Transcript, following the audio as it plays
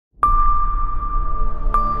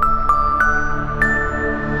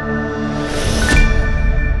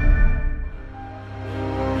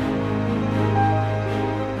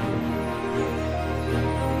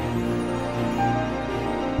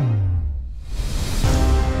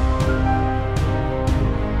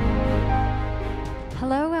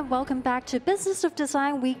welcome back to Business of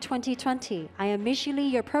Design Week 2020. I am Mishi Lee,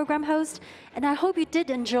 your program host, and I hope you did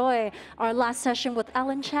enjoy our last session with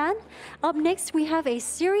Ellen Chan. Up next, we have a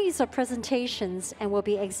series of presentations, and we'll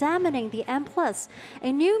be examining the M+,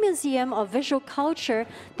 a new museum of visual culture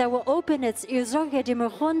that will open its Uzoge de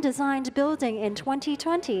Mouron designed building in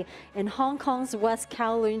 2020 in Hong Kong's West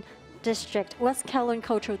Kowloon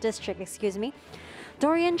Cultural District, excuse me.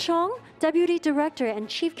 Doryun Chong, Deputy Director and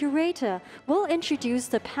Chief Curator, will introduce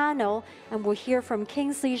the panel, and we'll hear from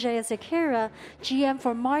Kingsley Jayasekera, GM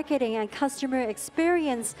for Marketing and Customer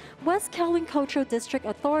Experience, West Kowloon Cultural District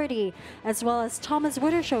Authority, as well as Thomas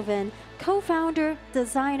Widdershoven, co-founder,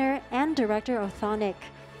 designer, and director of Thonik.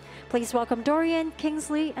 Please welcome Doryun,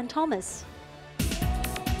 Kingsley, and Thomas.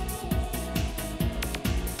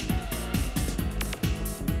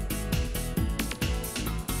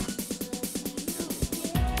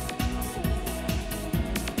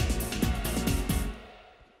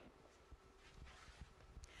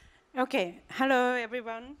 Okay, hello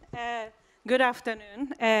everyone. Good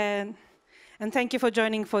afternoon, and thank you for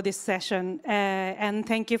joining for this session. And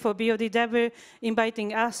thank you for BODW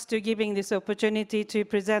inviting us to giving this opportunity to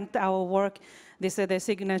present our work. This is the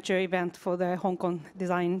signature event for the Hong Kong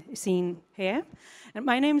design scene here. And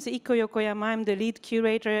my name is Ikko Yokoyama. I'm the lead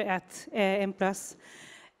curator at M+.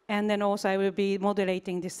 And then also I will be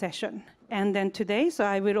moderating this session. And then today, so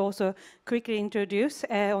I will also quickly introduce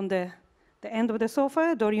on the end of the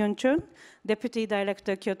sofa, Doryun Chun, Deputy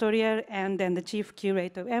Director Curator, and then the Chief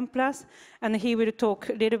Curator of M+. And he will talk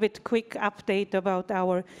a little bit quick update about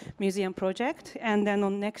our museum project. And then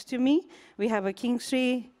on next to me, we have a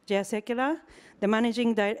Kingsley Jayasekera,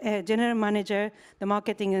 the General Manager, the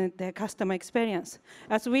Marketing and the Customer Experience.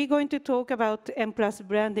 As we're going to talk about M+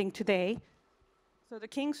 branding today, so the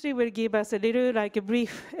Kingsley will give us a little like a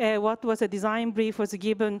brief, what was a design brief was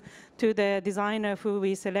given to the designer who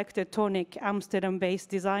we selected, Thonik, Amsterdam-based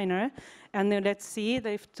designer. And then let's see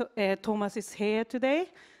if Thomas is here today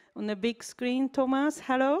on the big screen. Thomas,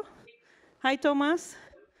 hello. Hi, Thomas.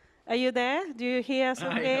 Are you there? Do you hear us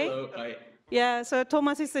okay? Hi, hello, hi. Yeah, so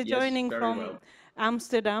Thomas is joining from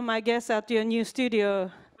Amsterdam, I guess, at your new studio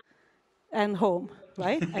and home.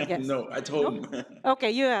 Right? I guess. No, at home. No?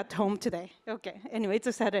 Okay, you're at home today. Okay, anyway, it's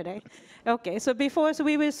a Saturday. Okay, so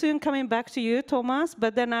we will soon coming back to you, Thomas,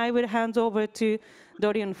 but then I will hand over to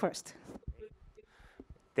Doryun first.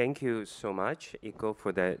 Thank you so much, Ikko,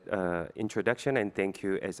 for that introduction, and thank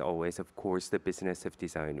you, as always, of course, the Business of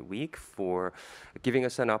Design Week for giving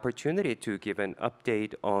us an opportunity to give an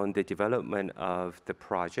update on the development of the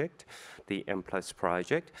project, the M+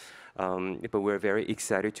 project. But we're very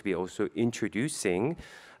excited to be also introducing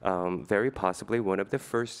very possibly one of the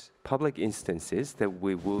first public instances that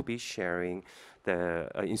we will be sharing the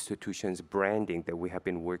institution's branding that we have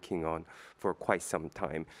been working on for quite some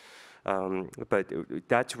time. But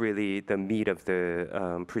that's really the meat of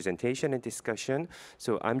the presentation and discussion.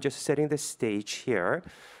 So I'm just setting the stage here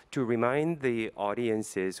to remind the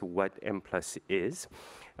audiences what M+ is.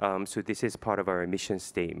 So this is part of our mission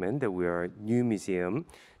statement that we are a new museum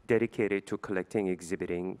dedicated to collecting,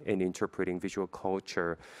 exhibiting, and interpreting visual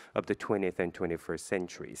culture of the 20th and 21st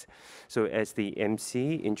centuries. So as the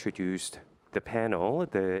MC introduced the panel,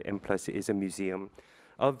 the M+ is a museum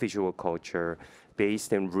of visual culture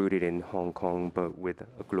based and rooted in Hong Kong, but with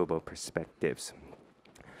global perspectives.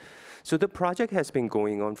 So the project has been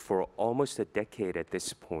going on for almost a decade at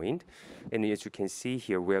this point. And as you can see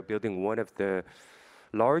here, we're building one of the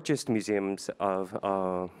largest museums of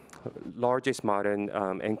largest modern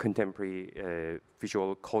and contemporary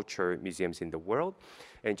visual culture museums in the world.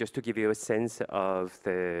 And just to give you a sense of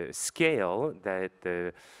the scale, that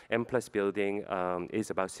the M+ building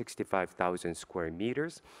is about 65,000 square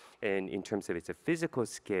meters. And in terms of its physical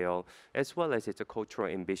scale, as well as its cultural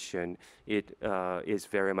ambition, it is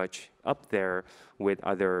very much up there with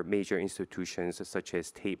other major institutions such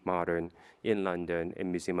as Tate Modern in London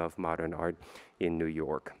and Museum of Modern Art in New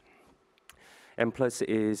York. M+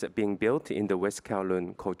 is being built in the West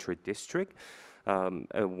Kowloon Cultural District,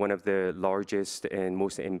 one of the largest and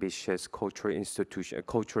most ambitious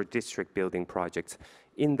cultural district building projects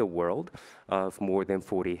in the world, of more than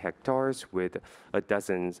 40 hectares with a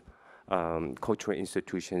dozen cultural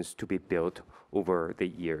institutions to be built over the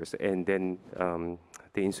years. And then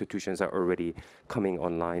the institutions are already coming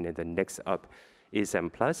online, and the next up is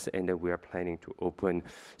M+, and then we are planning to open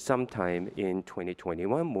sometime in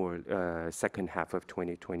 2021, more second half of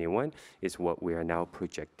 2021 is what we are now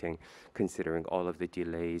projecting, considering all of the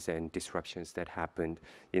delays and disruptions that happened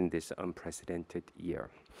in this unprecedented year.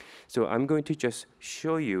 So I'm going to just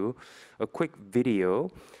show you a quick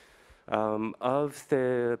video Of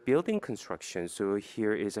the building construction, so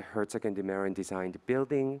here is a Herzog and de Meuron designed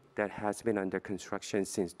building that has been under construction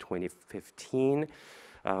since 2015.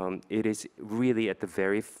 It is really at the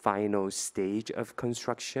very final stage of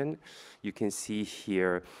construction. You can see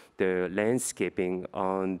here the landscaping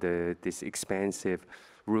on this expansive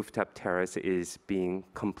rooftop terrace is being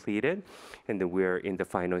completed, and then we're in the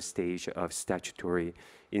final stage of statutory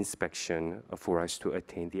inspection for us to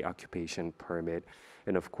attain the occupation permit.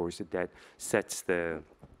 And of course, that sets the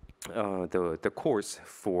course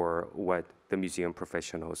for what the museum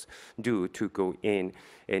professionals do to go in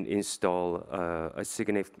and install a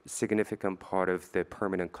significant part of the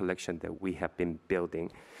permanent collection that we have been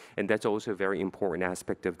building. And that's also a very important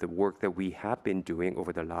aspect of the work that we have been doing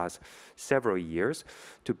over the last several years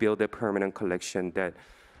to build a permanent collection that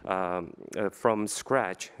from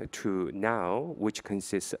scratch to now, which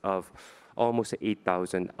consists of almost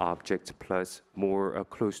 8,000 objects plus more,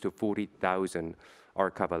 close to 40,000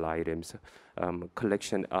 archival items,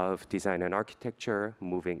 collection of design and architecture,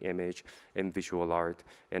 moving image, and visual art,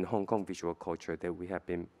 and Hong Kong visual culture that we have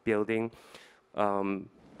been building. And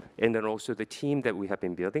then also the team that we have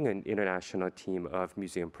been building, an international team of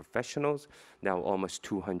museum professionals, now almost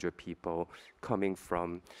 200 people coming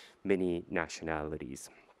from many nationalities.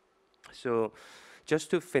 So just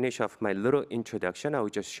to finish off my little introduction, I will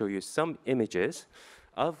just show you some images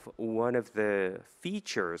of one of the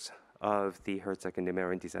features of the Herzog and de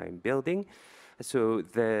Meuron design building. So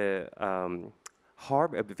the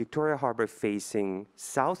Victoria Harbour facing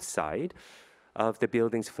south side of the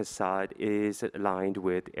building's facade is lined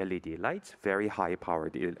with LED lights, very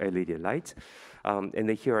high-powered LED lights. And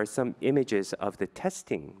then here are some images of the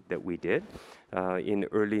testing that we did in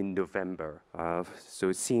early November.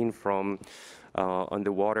 So seen from on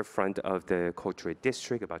the waterfront of the cultural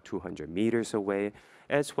district, about 200 meters away,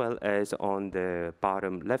 as well as on the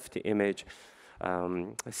bottom left image,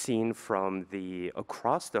 seen from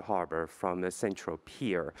across the harbor from the central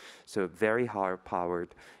pier. So very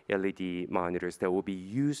high-powered LED monitors that will be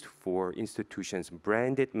used for institutions'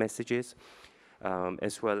 branded messages,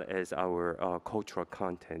 as well as our cultural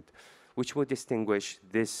content, which will distinguish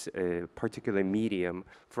this particular medium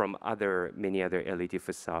from many other LED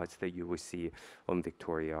facades that you will see on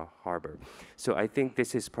Victoria Harbour. So I think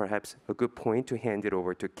this is perhaps a good point to hand it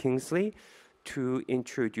over to Kingsley to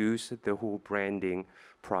introduce the whole branding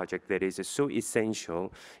project that is so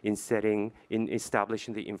essential in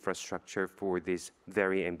establishing the infrastructure for this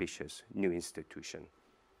very ambitious new institution.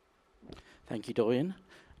 Thank you, Doryun.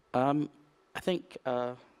 I think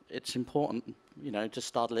it's important, to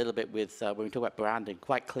start a little bit with, when we talk about branding,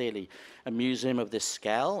 quite clearly, a museum of this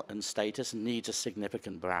scale and status needs a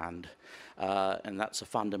significant brand. And that's a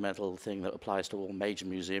fundamental thing that applies to all major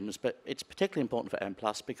museums. But it's particularly important for M+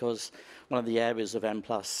 because one of the areas of M+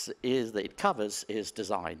 that it covers is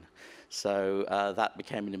design. So that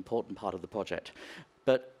became an important part of the project.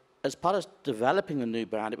 But as part of developing the new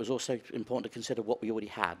brand, it was also important to consider what we already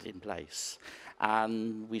had in place.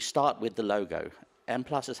 And we start with the logo. M+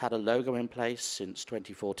 has had a logo in place since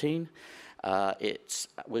 2014. It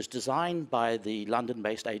was designed by the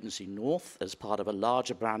London-based agency North as part of a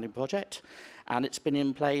larger branding project, and it's been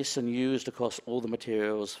in place and used across all the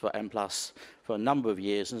materials for M+ for a number of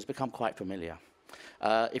years and has become quite familiar.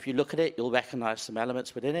 If you look at it, you'll recognize some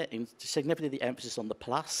elements within it, significantly the emphasis on the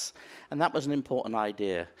plus, and that was an important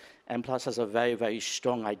idea. M+ has a very, very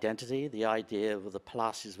strong identity. The idea of the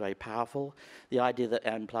plus is very powerful. The idea that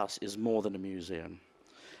M+ is more than a museum.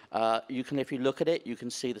 If you look at it, you can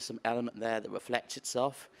see there's some element there that reflects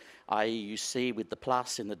itself, i.e. you see with the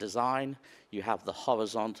plus in the design, you have the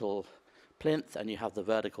horizontal plinth and you have the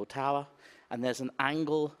vertical tower, and there's an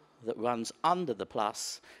angle that runs under the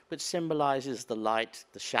plus, which symbolizes the light,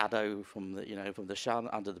 the shadow from the sun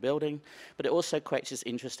under the building, but it also creates this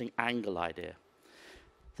interesting angle idea.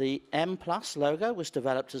 The M+ logo was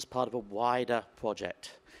developed as part of a wider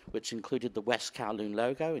project, which included the West Kowloon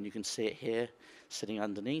logo, and you can see it here sitting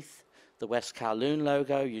underneath. The West Kowloon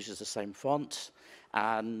logo uses the same font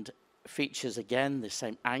and features again the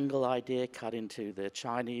same angle idea cut into the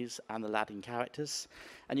Chinese and the Latin characters.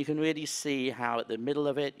 And you can really see how at the middle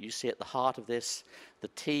of it, you see at the heart of this, the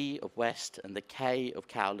T of West and the K of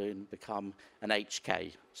Kowloon become an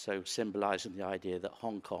HK, so symbolizing the idea that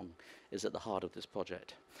Hong Kong is at the heart of this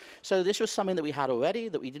project. So this was something that we had already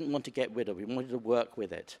that we didn't want to get rid of. We wanted to work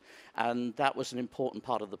with it. And that was an important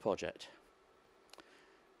part of the project.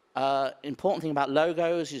 Important thing about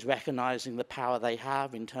logos is recognizing the power they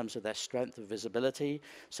have in terms of their strength of visibility.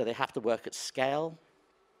 So they have to work at scale.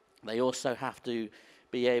 They also have to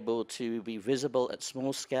be able to be visible at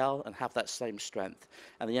small scale and have that same strength.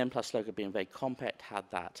 And the M+ logo, being very compact, had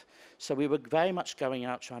that. So we were very much going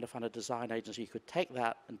out trying to find a design agency who could take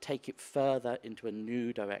that and take it further into a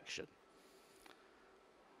new direction.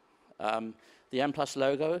 The M+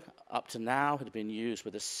 logo, up to now, had been used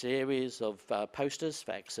with a series of posters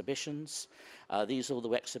for exhibitions. These are all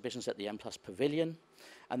the exhibitions at the M+ Pavilion.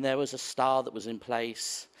 And there was a star that was in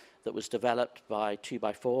place that was developed by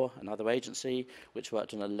 2x4, another agency, which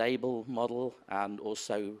worked on a label model and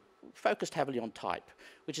also focused heavily on type,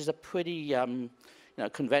 which is a pretty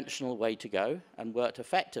conventional way to go and worked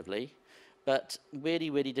effectively, but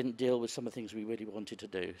really didn't deal with some of the things we really wanted to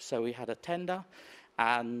do. So we had a tender,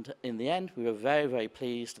 and in the end, we were very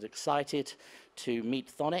pleased and excited to meet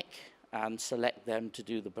Thonik and select them to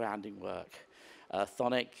do the branding work.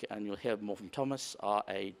 Thonik, and you'll hear more from Thomas, are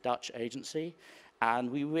a Dutch agency,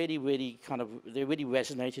 and we they really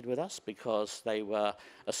resonated with us because they were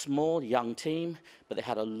a small, young team, but they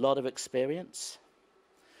had a lot of experience.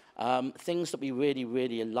 Things that we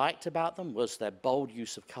really liked about them was their bold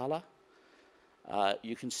use of color.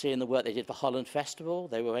 You can see in the work they did for Holland Festival,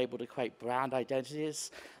 they were able to create brand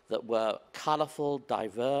identities that were colorful,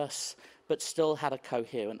 diverse, but still had a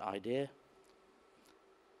coherent idea.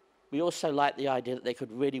 We also liked the idea that they could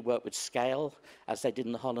really work with scale, as they did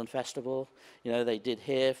in the Holland Festival. You know, they did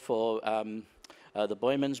here for the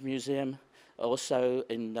Boymans Museum, also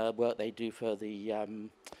in work they do for the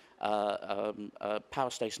Power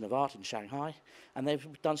Station of Art in Shanghai. And they've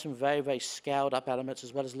done some very scaled up elements,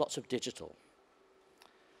 as well as lots of digital.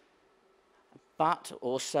 But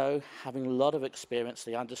also, having a lot of experience,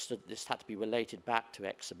 they understood this had to be related back to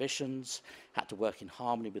exhibitions, had to work in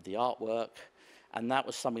harmony with the artwork, and that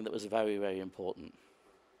was something that was very important.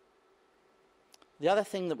 The other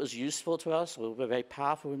thing that was useful to us, or very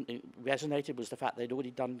powerful and it resonated, was the fact they'd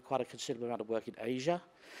already done quite a considerable amount of work in Asia,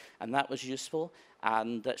 and that was useful,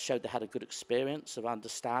 and that showed they had a good experience of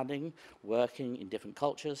understanding, working in different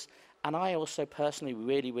cultures. And I also personally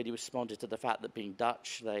really responded to the fact that, being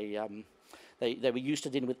Dutch, they were used to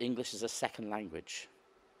dealing with English as a second language.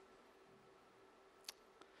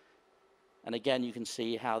 And again, you can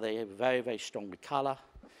see how they are very strong with color.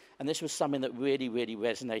 And this was something that really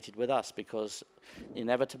resonated with us, because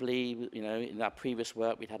inevitably, you know, in our previous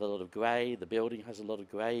work, we'd had a lot of gray. The building has a lot of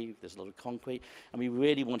gray. There's a lot of concrete. And we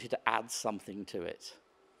really wanted to add something to it.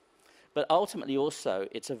 But ultimately also,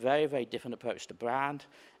 it's a very different approach to brand.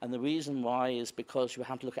 And the reason why is because you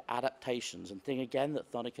have to look at adaptations. And the thing again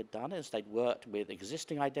that Thonik had done is they'd worked with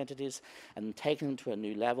existing identities and taken them to a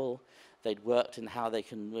new level. They'd worked in how they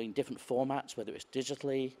can, in different formats, whether it's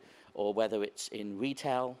digitally or whether it's in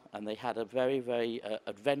retail. And they had a very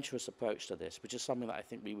adventurous approach to this, which is something that I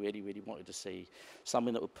think we really wanted to see,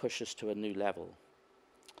 something that would push us to a new level.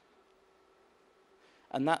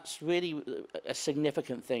 And that's really a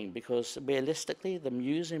significant thing, because realistically, the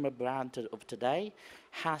museum of brand of today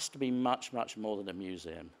has to be much more than a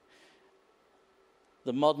museum.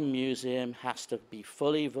 The modern museum has to be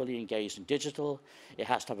fully engaged in digital. It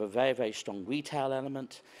has to have a very strong retail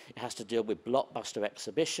element. It has to deal with blockbuster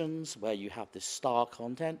exhibitions where you have this star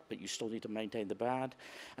content, but you still need to maintain the brand.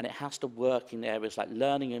 And it has to work in areas like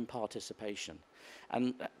learning and participation.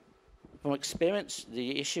 And from experience,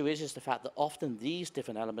 the issue is the fact that often these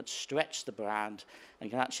different elements stretch the brand and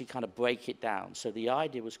can actually kind of break it down. So the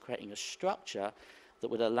idea was creating a structure that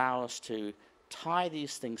would allow us to tie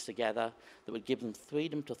these things together, that would give them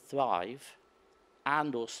freedom to thrive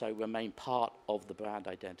and also remain part of the brand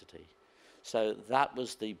identity. So that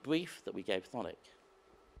was the brief that we gave Thonik.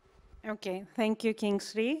 Okay, thank you,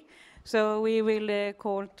 Kingsley. So we will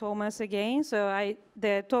call Thomas again. So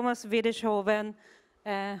Thomas Widdershoven.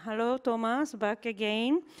 Hello, Thomas, back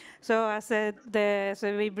again. So as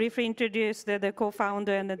so we briefly introduced the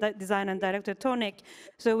co-founder and the designer and director, Thonik.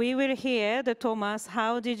 So we will hear Thomas,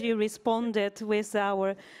 how did you respond with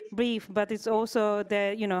our brief? But it's also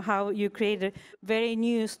how you create a very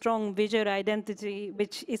new, strong visual identity,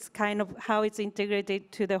 which is kind of how it's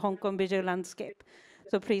integrated to the Hong Kong visual landscape.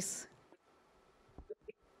 So please.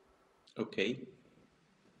 Okay.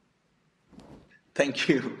 Thank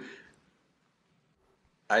you.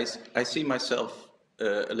 I see myself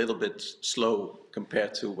a little bit slow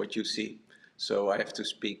compared to what you see. So I have to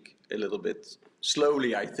speak a little bit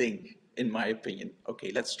slowly, I think, in my opinion.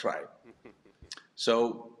 Okay, let's try.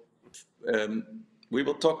 So we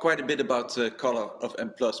will talk quite a bit about the color of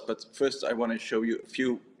M+, but first I want to show you a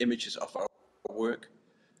few images of our work.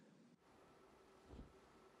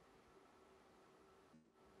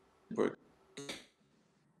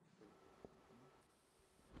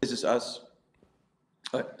 This is us.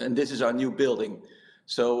 And this is our new building.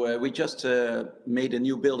 So we just made a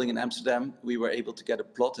new building in Amsterdam. We were able to get a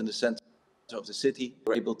plot in the center of the city.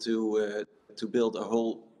 We were able to build a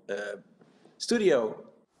whole studio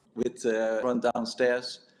with run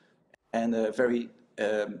downstairs and a very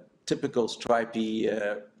typical stripy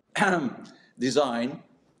design.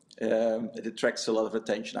 It attracts a lot of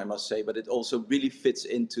attention, I must say, but it also really fits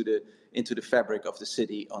into the fabric of the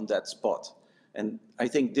city on that spot. And I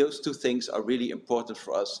think those two things are really important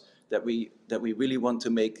for us, that we really want to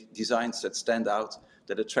make designs that stand out,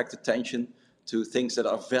 that attract attention to things that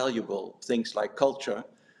are valuable, things like culture,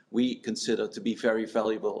 we consider to be very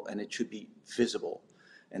valuable, and it should be visible.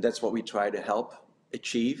 And that's what we try to help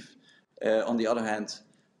achieve. On the other hand,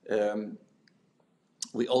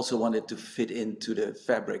 we also wanted to fit into the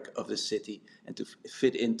fabric of the city and to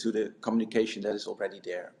fit into the communication that is already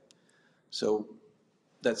there. So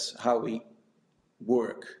that's how we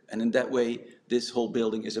work. And in that way, this whole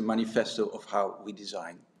building is a manifesto of how we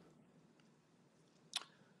design.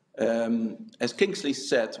 As Kingsley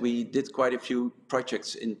said, we did quite a few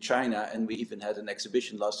projects in China, and we even had an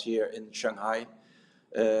exhibition last year in Shanghai.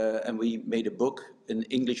 And we made a book, an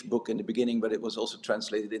English book in the beginning, but it was also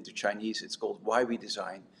translated into Chinese. It's called Why We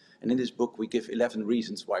Design. And in this book, we give 11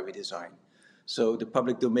 reasons why we design. So the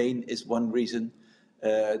public domain is one reason,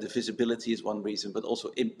 the visibility is one reason, but also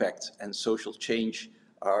impact and social change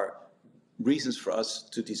are reasons for us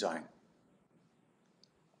to design.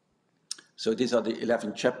 So these are the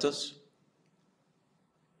 11 chapters.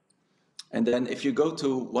 And then if you go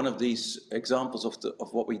to one of these examples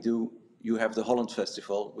of what we do, you have the Holland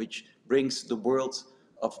Festival, which brings the world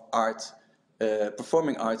of art,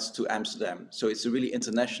 performing arts to Amsterdam. So it's a really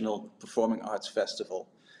international performing arts festival.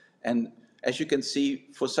 And as you can see,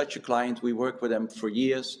 for such a client, we work with them for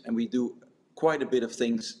years, and we do quite a bit of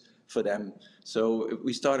things for them. So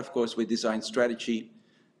we start, of course, with design strategy,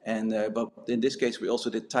 and but in this case, we also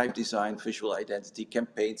did type design, visual identity,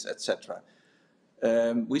 campaigns, etc.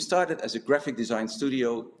 We started as a graphic design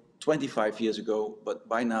studio 25 years ago, but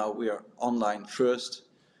by now we are online first,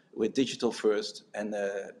 we're digital first, and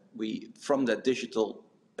from that digital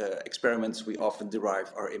experiments, we often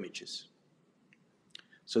derive our images.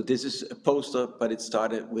 So this is a poster, but it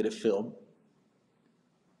started with a film.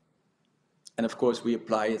 And of course, we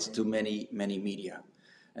apply it to many, many media.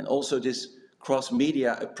 And also this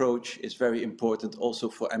cross-media approach is very important also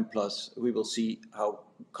for M+. We will see how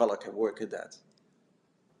color can work with that.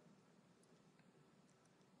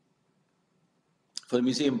 For the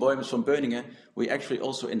Museum Boijmans van Beuningen, we actually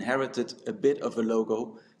also inherited a bit of a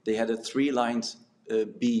logo. They had a three-lined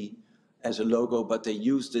B as a logo, but they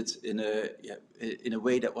used it in a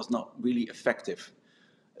way that was not really effective.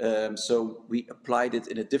 So we applied it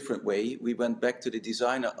in a different way. We went back to the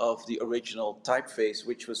designer of the original typeface,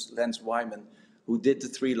 which was Lance Wyman, who did the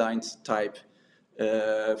three-lined type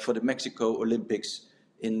for the Mexico Olympics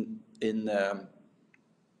in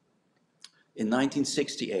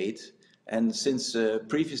 1968. And since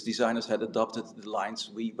previous designers had adopted the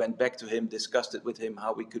lines, we went back to him, discussed it with him,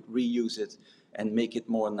 how we could reuse it and make it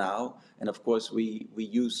more now. And of course, we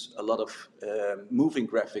use a lot of moving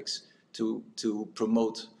graphics to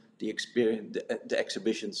promote the experience, the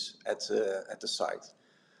exhibitions at the site.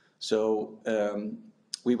 So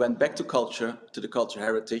we went back to culture, to the culture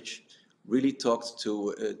heritage, really talked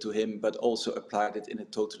to him, but also applied it in a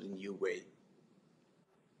totally new way.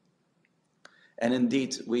 And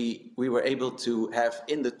indeed, we were able to have,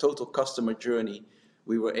 in the total customer journey,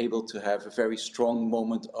 we were able to have a very strong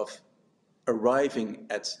moment of arriving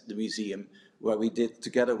at the museum, where we did,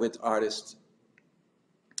 together with artists,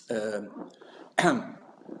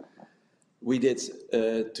 we did,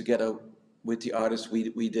 together with the artists,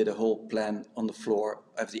 we did a whole plan on the floor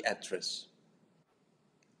of the address.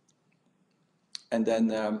 And then,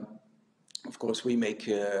 of course, we make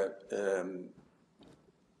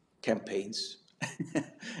campaigns.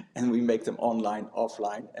 And we make them online,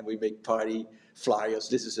 offline, and we make party flyers.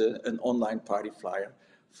 This is an online party flyer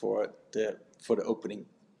for the opening.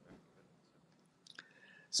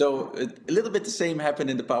 So a little bit the same happened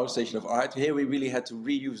in the Power Station of Art. Here we really had to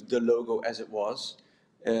reuse the logo as it was.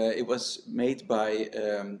 It was made by,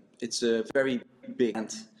 it's a very big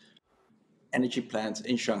energy plant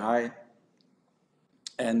in Shanghai.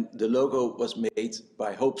 And the logo was made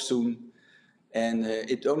by Hope Soon. And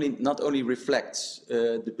it not only reflects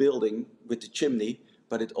the building with the chimney,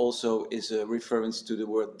 but it also is a reference to the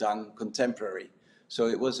word Dang, contemporary. So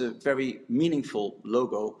it was a very meaningful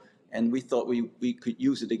logo, and we thought we could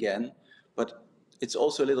use it again. But it's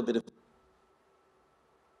also a little bit of,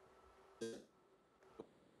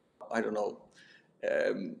 I don't know,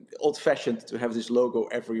 old-fashioned to have this logo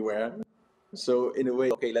everywhere. So in a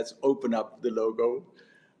way, okay, let's open up the logo.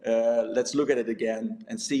 Let's look at it again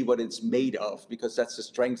and see what it's made of, because that's the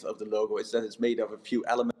strength of the logo, is that it's made of a few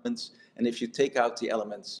elements. And if you take out the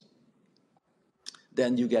elements,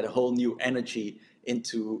 then you get a whole new energy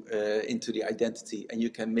into the identity, and you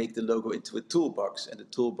can make the logo into a toolbox, and the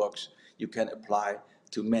toolbox you can apply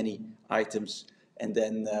to many items. And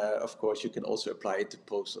then, of course, you can also apply it to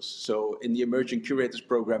posters. So in the Emerging Curators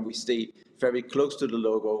program, we stay very close to the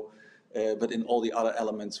logo, but in all the other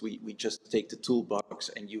elements, we just take the toolbox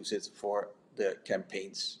and use it for the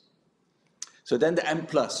campaigns. So then the M+.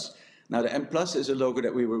 Now the M+ is a logo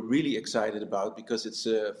that we were really excited about, because it's,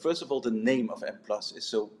 first of all, the name of M+ is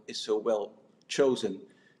so well chosen,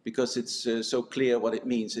 because it's so clear what it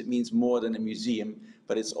means. It means more than a museum,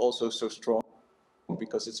 but it's also so strong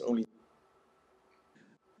because it's only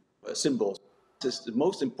symbols. This is the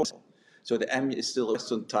most important. So the M is still a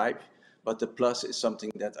Western type, but the plus is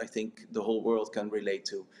something that I think the whole world can relate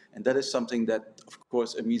to. And that is something that, of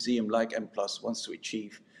course, a museum like M+ wants to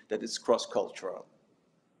achieve, that it's cross-cultural.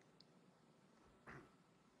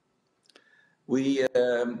 We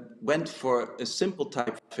went for a simple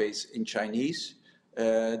typeface in Chinese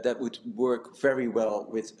that would work very well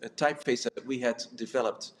with a typeface that we had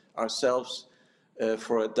developed ourselves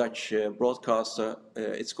for a Dutch broadcaster.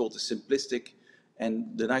 It's called the Simplistic.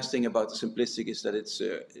 And the nice thing about the Simplistic is that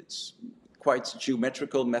it's quite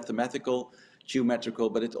geometrical, mathematical, geometrical,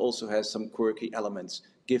 but it also has some quirky elements,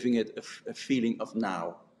 giving it a feeling of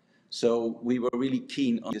now. So we were really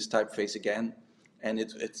keen on this typeface again, and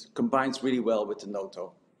it combines really well with the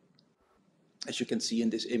Noto. As you can see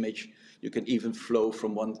in this image, you can even flow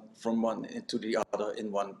from one to the other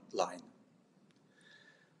in one line.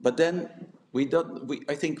 But then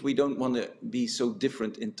I think we don't want to be so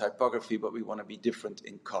different in typography, but we want to be different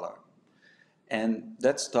in color. And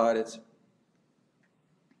that started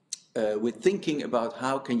with thinking about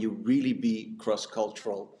how can you really be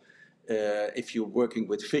cross-cultural if you're working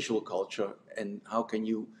with visual culture, and how can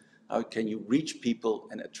you reach people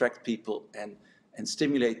and attract people and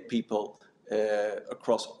stimulate people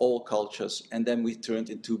across all cultures. And then we turned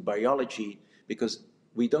into biology, because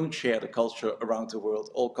we don't share the culture around the world.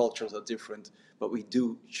 All cultures are different, but we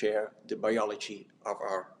do share the biology of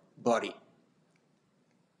our body.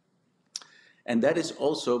 And that is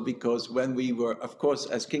also because when we were, of course,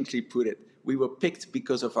 as Kingsley put it, we were picked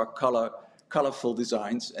because of our colorful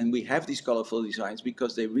designs, and we have these colorful designs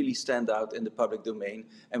because they really stand out in the public domain,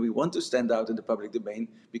 and we want to stand out in the public domain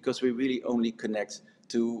because we really only connect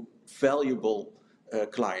to valuable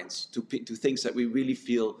clients, to things that we really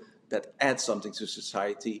feel that add something to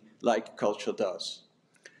society, like culture does.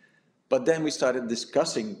 But then we started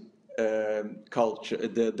discussing culture,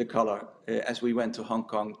 the color, as we went to Hong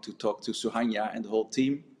Kong to talk to Suhanya and the whole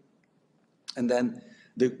team. And then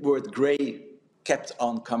the word gray kept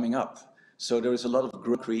on coming up. So there is a lot of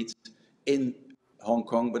gray in Hong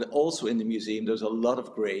Kong, but also in the museum, there's a lot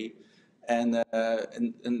of gray. And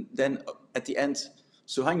then at the end,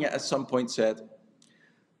 Suhanya at some point said,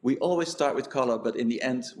 we always start with color, but in the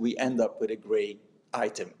end, we end up with a gray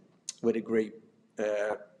item, with a gray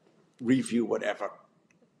review, whatever.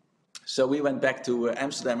 So we went back to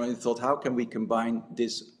Amsterdam and we thought, how can we combine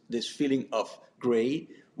this feeling of gray,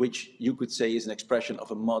 which you could say is an expression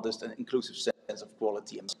of a modest and inclusive sense of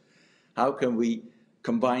quality. How can we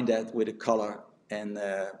combine that with a color and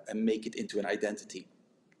make it into an identity?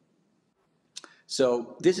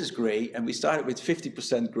 So this is gray, and we started with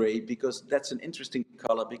 50% gray because that's an interesting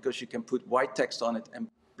color, because you can put white text on it and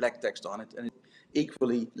black text on it, and it's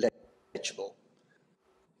equally legible.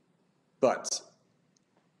 But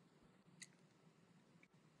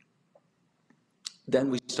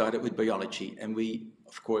then we started with biology, and we,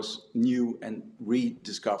 of course, knew and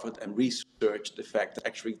rediscovered and researched the fact that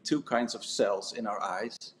actually two kinds of cells in our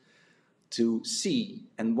eyes to see,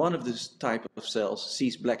 and one of this type of cells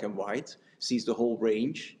sees black and white, sees the whole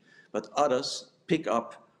range, but others pick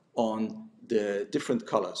up on the different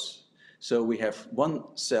colors. So we have one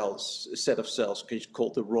set of cells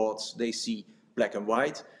called the rods, they see black and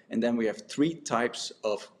white, and then we have three types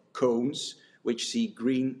of cones which see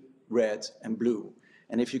green, red, and blue.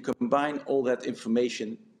 And if you combine all that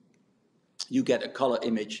information, you get a color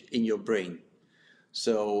image in your brain.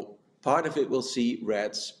 So part of it will see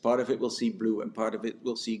reds, part of it will see blue, and part of it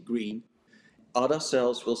will see green. Other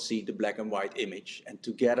cells will see the black and white image, and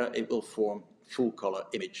together it will form full color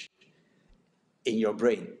image in your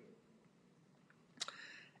brain.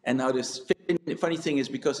 And now this funny thing is,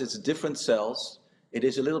 because it's different cells, it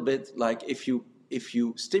is a little bit like if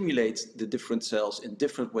you stimulate the different cells in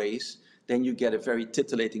different ways, then you get a very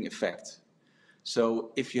titillating effect.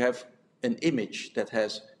 So if you have an image that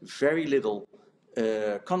has very little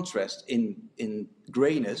contrast in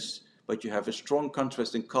grayness, but you have a strong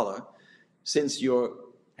contrast in color, since your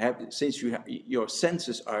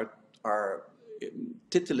senses are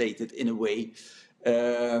titillated in a way,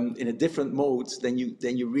 in a different mode, then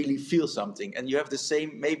you really feel something, and you have the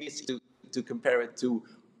same. Maybe it's to compare it to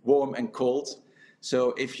warm and cold.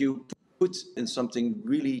 So if you put in something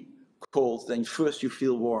really cold, then first you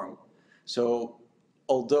feel warm. So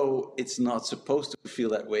although it's not supposed to feel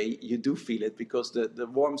that way, you do feel it, because the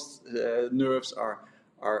warmth nerves are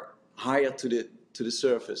higher to the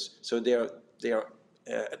surface. So they are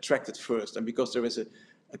attracted first, and because there is a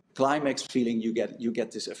climax feeling, you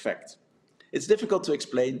get this effect. It's difficult to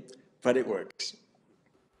explain, but it works.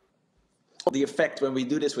 The effect, when we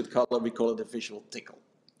do this with color, we call it a visual tickle.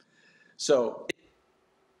 So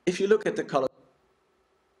if you look at the color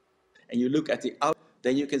and you look at the out,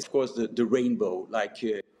 then you can, of course, the rainbow, like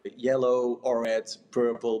yellow, orange,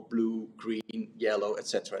 purple, blue, green, yellow,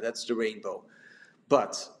 etc. That's the rainbow.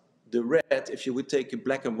 But the red, if you would take a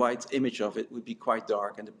black and white image of it, would be quite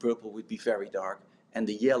dark, and the purple would be very dark, and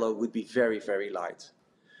the yellow would be very, very light.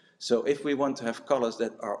 So if we want to have colors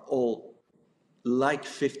that are all like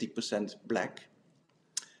 50% black,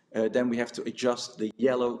 then we have to adjust the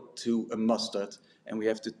yellow to a mustard, and we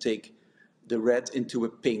have to take the red into a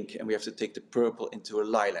pink, and we have to take the purple into a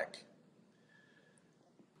lilac.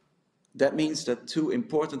 That means that two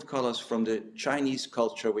important colors from the Chinese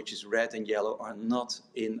culture, which is red and yellow, are not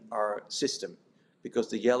in our system, because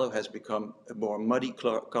the yellow has become a more muddy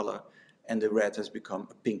color and the red has become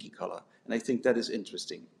a pinky color. And I think that is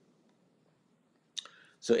interesting.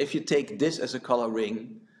 So if you take this as a color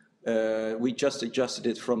ring, we just adjusted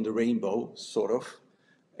it from the rainbow, sort of.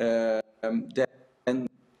 Then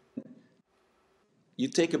you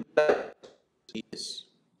take a black piece.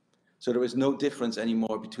 So there is no difference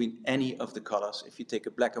anymore between any of the colors if you take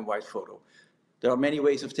a black and white photo. There are many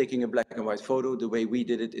ways of taking a black and white photo. The way we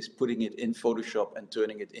did it is putting it in Photoshop and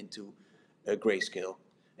turning it into a grayscale.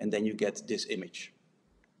 And then you get this image.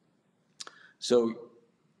 So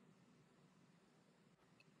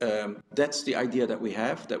that's the idea that we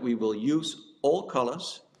have, that we will use all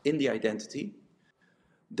colors in the identity,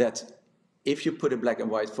 that if you put a black and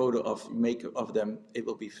white photo of them, it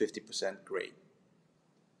will be 50% gray.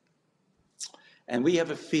 And we have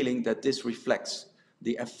a feeling that this reflects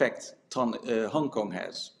the effect Hong Kong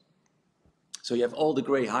has. So you have all the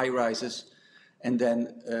gray high-rises, and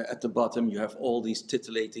then at the bottom you have all these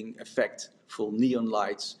titillating effectful neon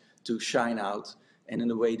lights to shine out. And in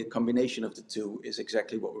a way, the combination of the two is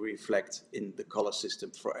exactly what we reflect in the color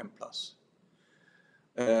system for M+.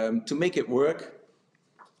 To make it work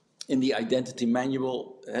in the identity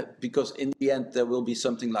manual, because in the end there will be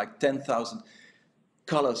something like 10,000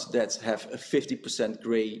 colors that have a 50%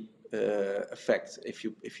 gray effect if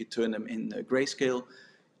you turn them in grayscale,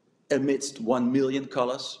 amidst 1 million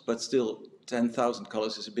colors, but still 10,000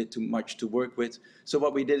 colors is a bit too much to work with. So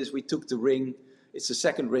what we did is we took the ring, it's the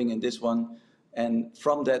second ring in this one, and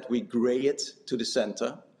from that we gray it to the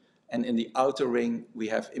center, and in the outer ring we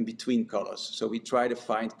have in-between colors. So we try to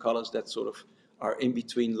find colors that sort of are in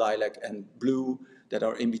between lilac and blue, that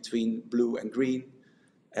are in between blue and green.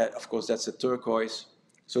 Of course, that's a turquoise.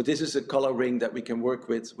 So this is a color ring that we can work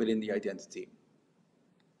with within the identity.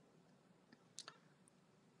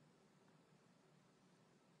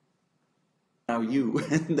 Now you,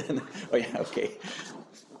 and then, oh yeah, okay.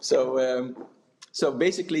 So, so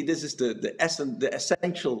basically this is the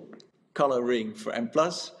essential color ring for M+,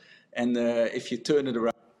 and if you turn it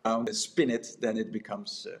around and spin it, then it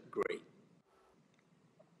becomes gray.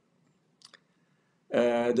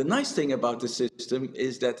 The nice thing about the system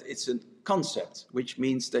is that it's a concept, which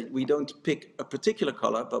means that we don't pick a particular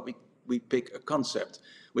color, but we pick a concept,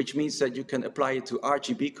 which means that you can apply it to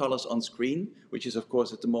RGB colors on screen, which is of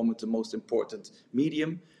course at the moment the most important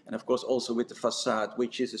medium, and of course also with the facade,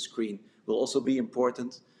 which is a screen, will also be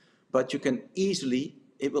important. But you can easily,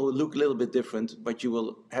 it will look a little bit different, but you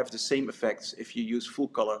will have the same effects if you use full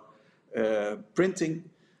color printing,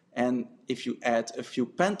 and if you add a few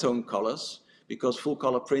Pantone colors, because full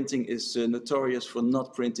color printing is notorious for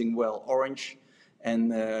not printing well orange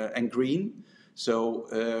and green. So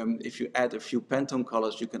if you add a few Pantone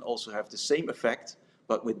colors, you can also have the same effect,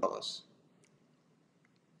 but with colors.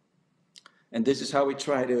 And this is how we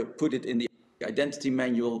try to put it in the identity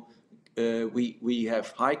manual. We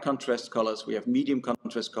have high contrast colors, we have medium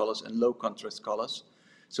contrast colors, and low contrast colors.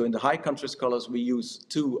 So in the high contrast colors, we use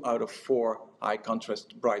 2 out of 4 high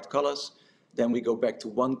contrast bright colors. Then we go back to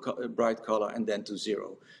 1 bright color and then to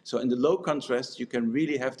 0. So in the low contrast, you can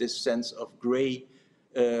really have this sense of gray,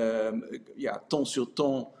 ton sur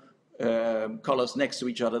ton colors next to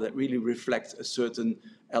each other that really reflect a certain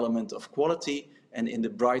element of quality. And in the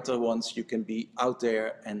brighter ones, you can be out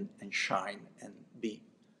there and shine and be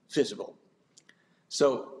visible.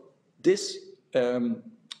 So this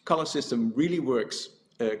color system really works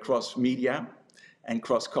cross media and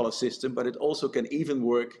cross color system, but it also can even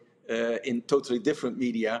work in totally different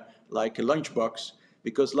media, like a lunchbox,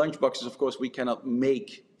 because lunchboxes, of course, we cannot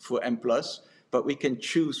make for M+, but we can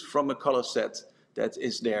choose from a color set that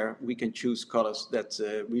is there, we can choose colors that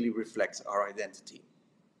really reflect our identity.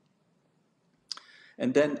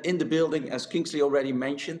 And then in the building, as Kingsley already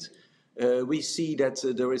mentioned, we see that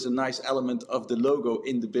there is a nice element of the logo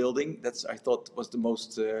in the building. That's, I thought, was the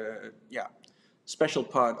most special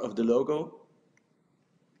part of the logo.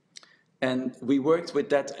 And we worked with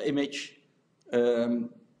that image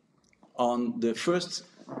on the first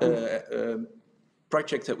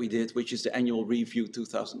project that we did, which is the annual review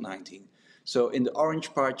 2019. So in the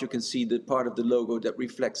orange part, you can see the part of the logo that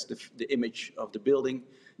reflects the image of the building.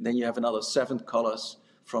 And then you have another 7 colors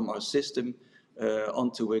from our system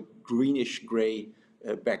onto a greenish gray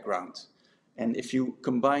background. And if you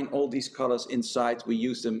combine all these colors inside, we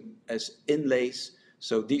use them as inlays.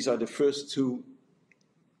 So these are the first two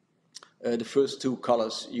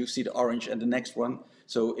colors. You see the orange and the next one.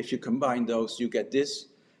 So if you combine those, you get this.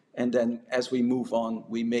 And then as we move on,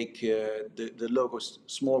 we make the logos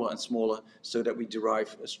smaller and smaller so that we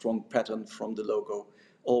derive a strong pattern from the logo,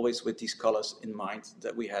 always with these colors in mind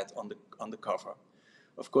that we had on the cover.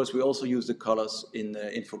 Of course, we also use the colors in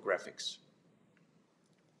infographics.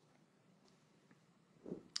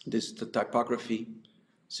 This is the typography,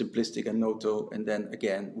 simplistic and noto, and then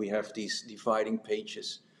again, we have these dividing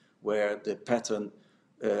pages where the pattern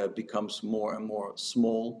becomes more and more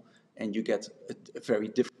small, and you get a very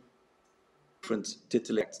different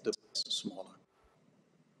titillation, the smaller.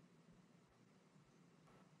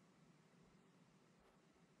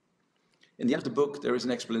 In the end of the book, there is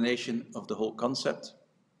an explanation of the whole concept.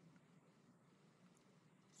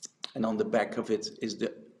 And on the back of it is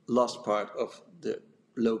the last part of the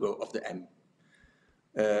logo of the M.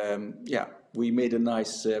 Yeah, we made a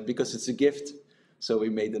nice, because it's a gift, so we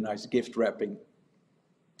made a nice gift wrapping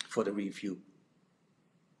for the review.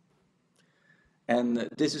 And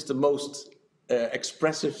this is the most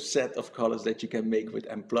expressive set of colors that you can make with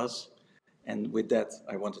M+. And with that,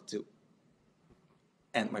 I wanted to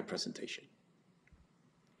end my presentation.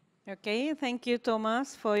 Okay, thank you,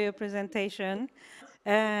 Thomas, for your presentation.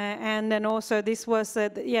 And then also this was,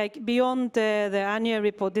 beyond the annual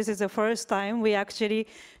report, this is the first time we actually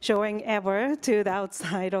showing ever to the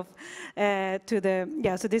outside of,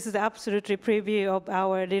 so this is absolutely preview of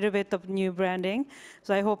our little bit of new branding.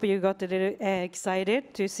 So I hope you got a little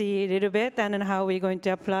excited to see a little bit and then how we're going to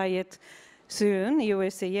apply it soon, you will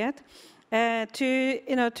see it.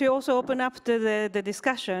 To also open up the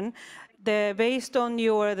discussion, based on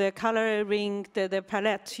the coloring, the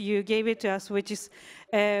palette you gave it to us, which is,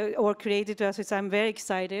 or created to us, which I'm very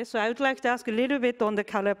excited. So I would like to ask a little bit on the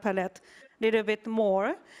color palette, a little bit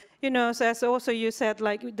more. So as also you said,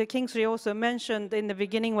 like the Kingsley also mentioned in the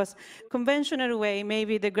beginning was conventional way,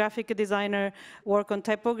 maybe the graphic designer work on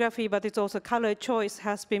typography, but it's also color choice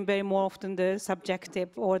has been very more often the subjective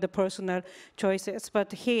or the personal choices.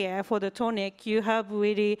 But here for the Thonik, you have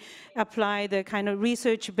really applied the kind of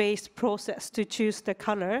research-based process to choose the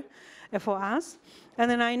color for us. And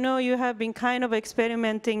then I know you have been kind of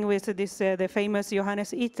experimenting with this, the famous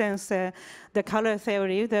Johannes Itten's the color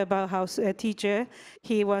theory, the Bauhaus teacher.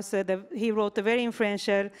 He wrote a very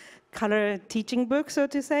influential color teaching book, so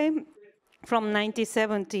to say, from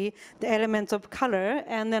 1970, The Elements of Color.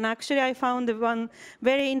 And then actually I found one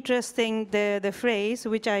very interesting, the phrase,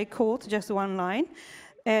 which I quote, just one line.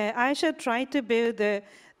 I shall try to build the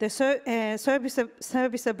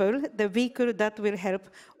serviceable, the vehicle that will help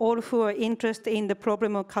all who are interested in the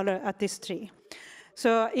problem of color artistry.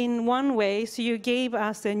 So in one way, so you gave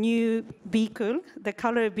us a new vehicle, the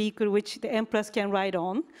color vehicle, which the M+ can ride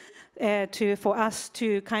on, for us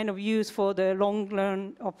to kind of use for the long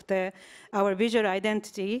run of our visual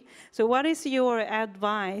identity. So what is your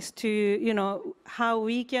advice to, how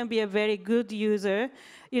we can be a very good user,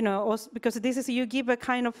 also, because this is, you give a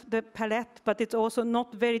kind of the palette, but it's also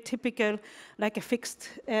not very typical, like a fixed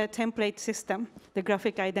template system, the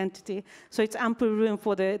graphic identity. So it's ample room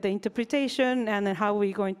for the interpretation and then how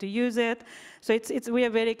we're going to use it. So we are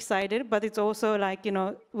very excited, but it's also like,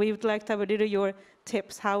 we would like to have a little your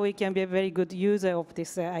tips, how we can be a very good user of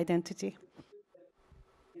this identity.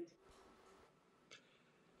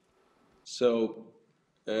 So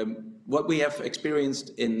what we have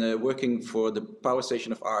experienced in working for the Power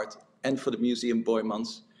Station of Art and for the Museum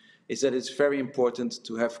Boijmans is that it's very important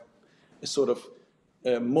to have a sort of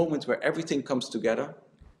moment where everything comes together.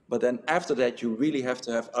 But then after that, you really have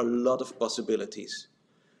to have a lot of possibilities.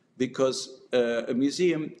 Because a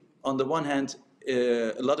museum, on the one hand,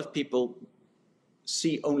 a lot of people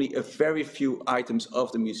see only a very few items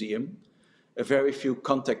of the museum, a very few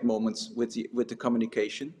contact moments with the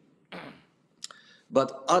communication.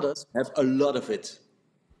 But others have a lot of it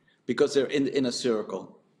because they're in the inner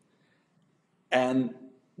circle. And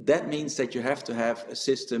that means that you have to have a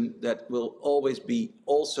system that will always be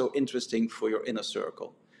also interesting for your inner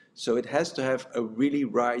circle. So it has to have a really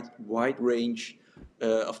wide range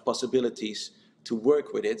of possibilities to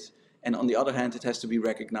work with it. And on the other hand, it has to be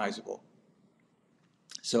recognizable.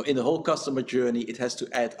 So in the whole customer journey, it has to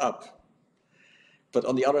add up. But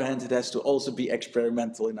on the other hand, it has to also be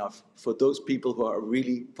experimental enough for those people who are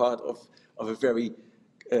really part of a very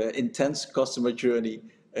intense customer journey,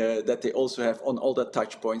 that they also have on all the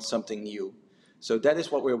touch points something new. So that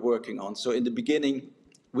is what we're working on. So in the beginning,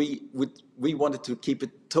 we wanted to keep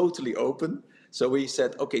it totally open. So we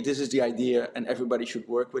said, okay, this is the idea and everybody should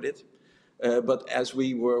work with it. But as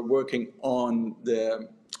we were working on the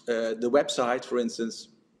website, for instance,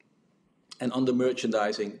 and on the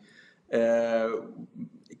merchandising,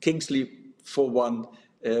 Kingsley, for one,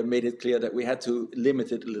 made it clear that we had to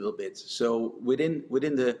limit it a little bit. So within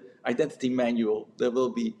the identity manual, there will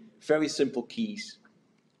be very simple keys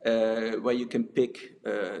where you can pick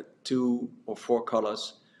 2 or 4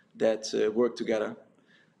 colors that work together.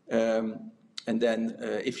 And then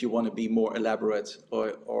if you want to be more elaborate,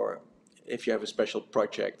 or if you have a special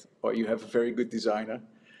project, or you have a very good designer,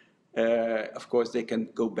 of course they can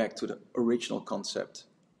go back to the original concept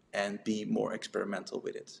and be more experimental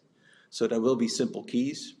with it. So there will be simple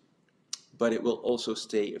keys, but it will also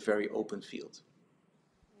stay a very open field.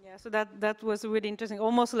 Yeah, so that was really interesting.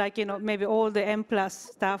 Almost like, you know, maybe all the M+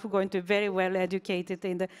 staff are going to be very well educated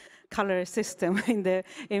in the color system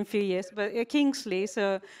in few years. But Kingsley,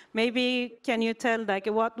 so maybe can you tell, like,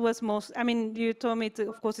 what was most, I mean, you told me,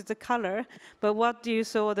 of course, it's a color, but what do you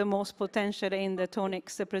saw the most potential in the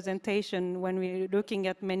Thonik's presentation when we're looking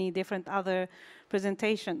at many different other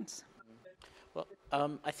presentations? Well,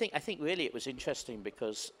 I think really it was interesting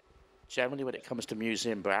because generally when it comes to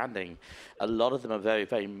museum branding, a lot of them are very,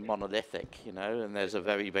 very monolithic, you know, and there's a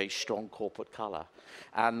very, very strong corporate color.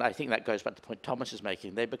 And I think that goes back to the point Thomas is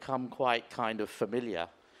making. They become quite kind of familiar,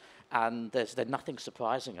 and there's nothing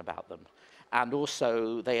surprising about them. And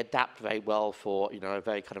also they adapt very well for, you know, a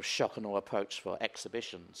very kind of shock and awe approach for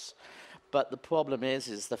exhibitions. But the problem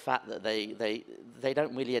is the fact that they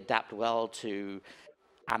don't really adapt well to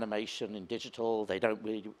animation in digital. They don't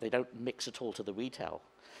mix at all to the retail.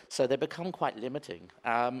 So they become quite limiting.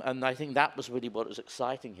 And I think that was really what was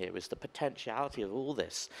exciting here, is the potentiality of all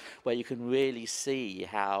this, where you can really see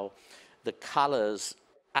how the colors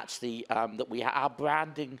actually, our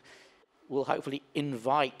branding will hopefully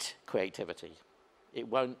invite creativity. It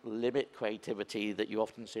won't limit creativity that you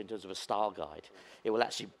often see in terms of a style guide. It will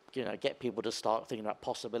actually, you know, get people to start thinking about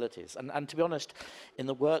possibilities. And to be honest, in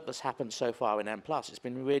the work that's happened so far in M+, it's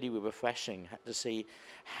been really refreshing to see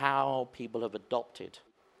how people have adopted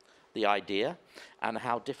the idea and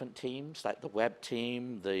how different teams, like the web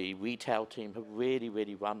team, the retail team, have really,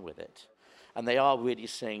 really run with it. And they are really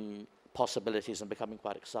seeing possibilities and becoming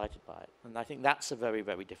quite excited by it. And I think that's a very,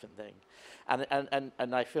 very different thing.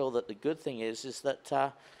 And I feel that the good thing is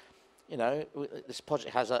that, you know, this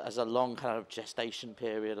project has a long kind of gestation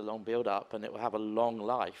period, a long build-up, and it will have a long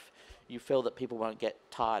life. You feel that people won't get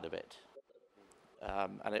tired of it,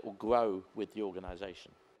 and it will grow with the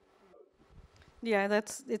organization. Yeah,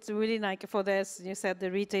 it's really like for this, you said the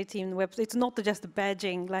retail team web, it's not just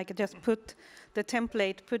badging, like just put the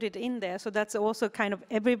template, put it in there. So that's also kind of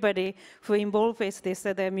everybody who involved with this,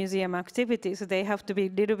 the museum activities, they have to be a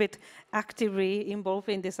little bit actively involved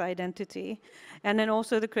in this identity. And then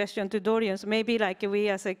also the question to Doryun, so maybe like we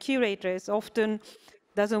as a curators often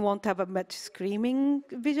doesn't want to have a much screaming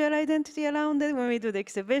visual identity around it when we do the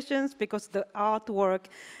exhibitions, because the artwork,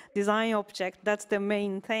 design object, that's the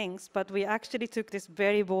main things. But we actually took this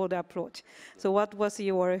very bold approach. So what was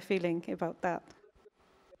your feeling about that?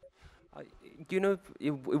 You know,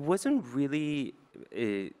 it wasn't really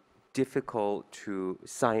difficult to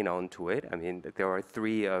sign on to it. I mean, there are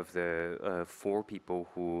 3 of the 4 people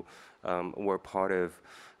who were part of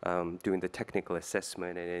doing the technical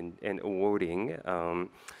assessment and awarding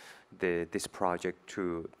this project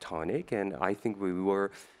to Thonik, and I think we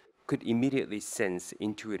were could immediately sense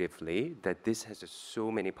intuitively that this has so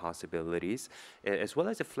many possibilities, as well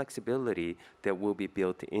as the flexibility that will be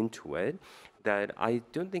built into it, that I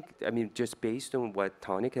don't think, I mean, just based on what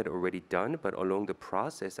Thonik had already done, but along the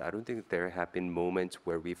process, I don't think there have been moments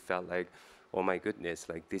where we felt like, oh my goodness,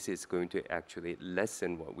 like this is going to actually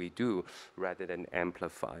lessen what we do rather than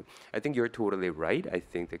amplify. I think you're totally right. I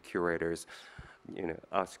think the curators, you know,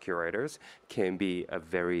 us curators can be a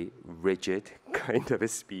very rigid kind of a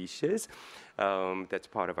species. That's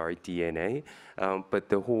part of our DNA. But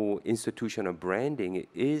the whole institutional branding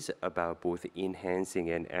is about both enhancing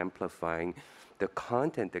and amplifying the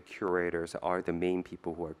content that curators are the main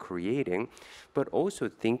people who are creating, but also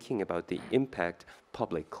thinking about the impact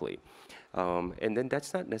publicly. And then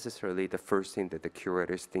that's not necessarily the first thing that the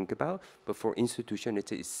curators think about, but for institution,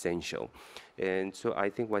 it's essential. And so I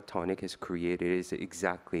think what Thonik has created is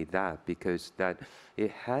exactly that, because that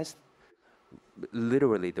it has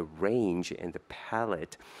literally the range and the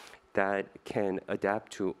palette that can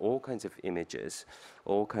adapt to all kinds of images,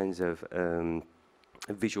 all kinds of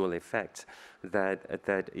visual effects, that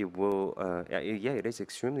it will, yeah, it is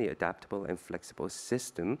extremely adaptable and flexible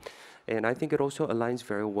system. And I think it also aligns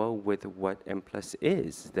very well with what M+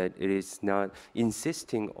 is, that it is not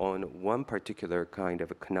insisting on one particular kind of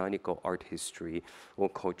a canonical art history or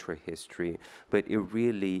cultural history, but it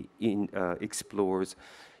really explores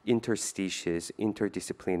interstices,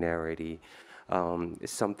 interdisciplinarity,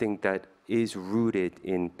 something that is rooted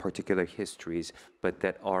in particular histories, but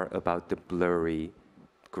that are about the blurry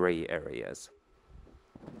gray areas.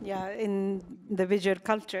 Yeah, in the visual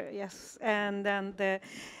culture, yes. And then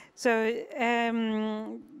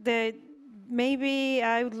maybe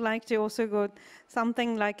I would like to also go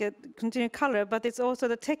something like a continued color, but it's also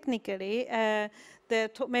the technically,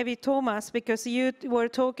 maybe Thomas, because you were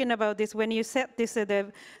talking about this when you set this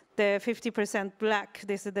the 50% black,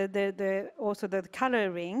 this is also the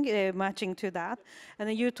coloring matching to that. And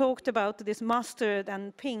then you talked about this mustard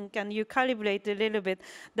and pink, and you calibrated a little bit.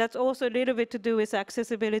 That's also a little bit to do with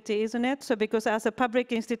accessibility, isn't it? So because as a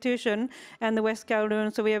public institution and the West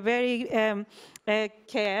Kowloon, so we are very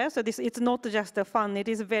care. So it's not just a fun, it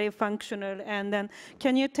is very functional. And then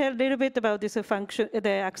can you tell a little bit about this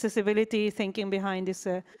the accessibility thinking behind this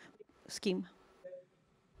scheme?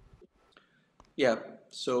 Yeah,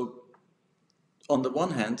 so on the one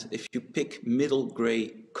hand, if you pick middle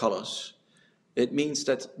gray colors, it means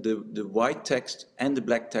that the white text and the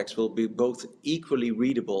black text will be both equally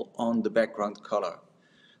readable on the background color.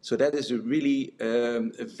 So that is a really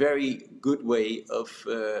a very good way of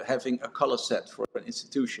having a color set for an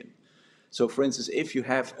institution. So for instance, if you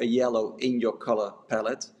have a yellow in your color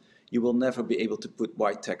palette, you will never be able to put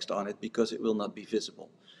white text on it because it will not be visible.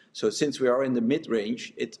 So since we are in the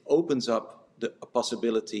mid-range, it opens up the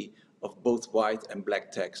possibility of both white and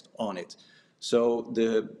black text on it. So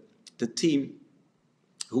the team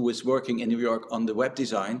who was working in New York on the web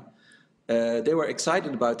design, they were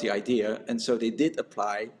excited about the idea, and so they did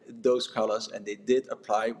apply those colors and they did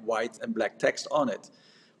apply white and black text on it.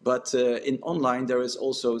 But in online there is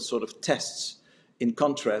also sort of tests in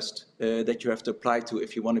contrast that you have to apply to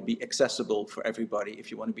if you want to be accessible for everybody,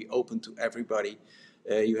 if you want to be open to everybody.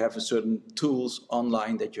 You have a certain tools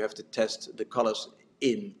online that you have to test the colors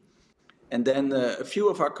in. And then a few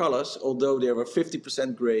of our colors, although they were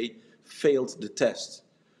 50% gray, failed the test.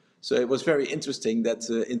 So it was very interesting that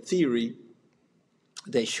in theory,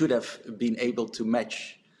 they should have been able to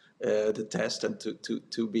match the test and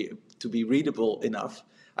to be readable enough.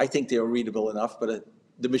 I think they are readable enough, but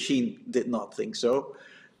the machine did not think so.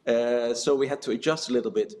 So we had to adjust a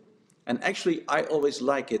little bit. And actually, I always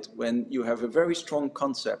like it when you have a very strong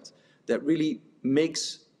concept that really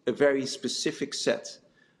makes a very specific set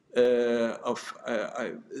of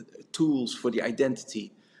tools for the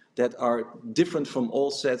identity that are different from all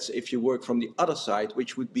sets if you work from the other side,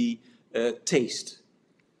 which would be taste.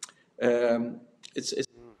 It's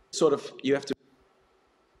sort of, you have to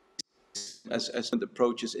as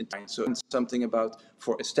approaches in time. So it's something about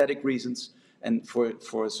for aesthetic reasons and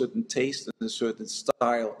for a certain taste and a certain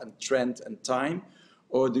style and trend and time,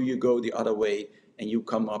 or do you go the other way and you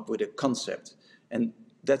come up with a concept? And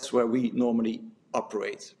that's where we normally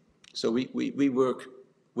operate. So we work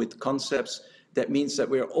with concepts. That means that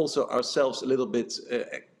we are also ourselves a little bit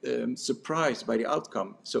surprised by the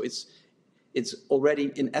outcome. So it's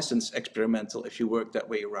already in essence experimental if you work that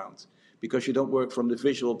way around, because you don't work from the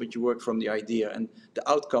visual, but you work from the idea, and the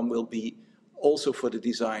outcome will be also for the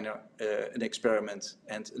designer an experiment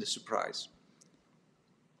and a surprise.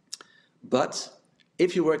 But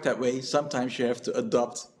if you work that way, sometimes you have to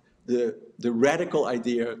adopt the radical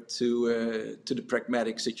idea to the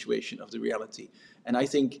pragmatic situation of the reality. And I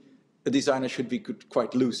think a designer should be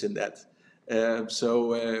quite loose in that.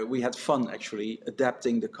 So we had fun actually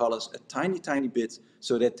adapting the colors a tiny bit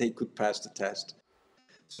so that they could pass the test.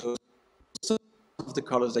 So some of the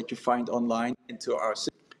colors that you find online into our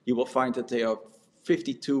system, you will find that they are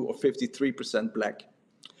 52 or 53% black,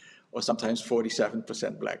 or sometimes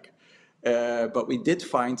 47% black. But we did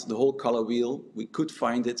find the whole color wheel. We could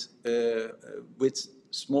find it with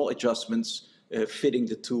small adjustments fitting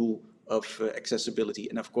the tool of accessibility.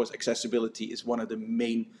 And of course, accessibility is one of the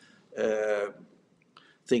main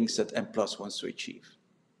things that M+ wants to achieve.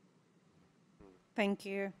 Thank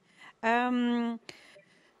you.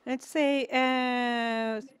 Let's say,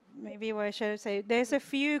 maybe what should I say? There's a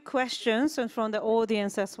few questions from the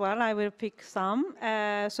audience as well. I will pick some.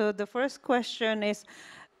 So the first question is,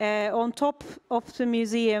 on top of the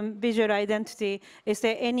museum visual identity, is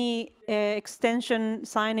there any extension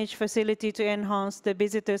signage facility to enhance the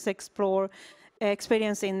visitors'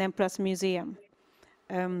 experience in M+ Museum?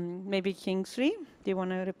 Maybe Kingsley, do you want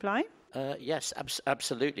to reply? Yes,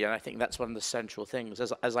 absolutely, and I think that's one of the central things.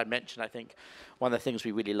 As I mentioned, I think one of the things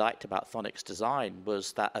we really liked about Thonik's design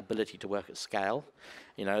was that ability to work at scale.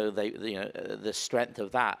 You know, the strength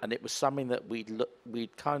of that, and it was something that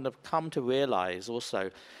we'd kind of come to realize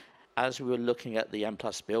also as we were looking at the M+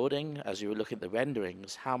 building, as we were looking at the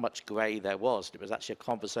renderings, how much grey there was. It was actually a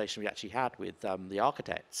conversation we actually had with the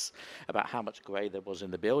architects about how much grey there was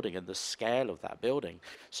in the building and the scale of that building.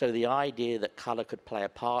 So the idea that colour could play a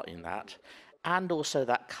part in that, and also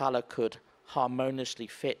that colour could harmoniously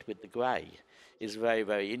fit with the grey, is very,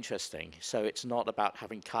 very interesting. So it's not about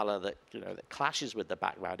having colour that, you know, that clashes with the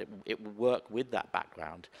background. It will work with that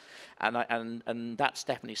background, and that's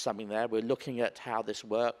definitely something there. We're looking at how this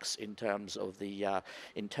works in terms of the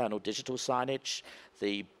internal digital signage,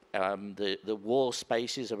 the wall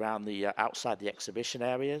spaces around the outside the exhibition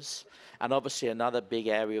areas, and obviously another big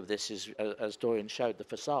area of this is, as Doryun showed, the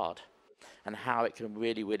facade, and how it can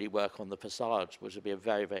really, really work on the facades, which would be a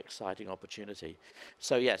very, very exciting opportunity.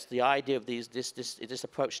 So yes, the idea of this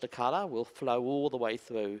approach to colour will flow all the way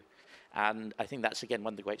through, and I think that's again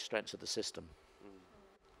one of the great strengths of the system.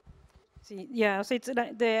 Yeah, so it's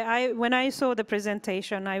like when I saw the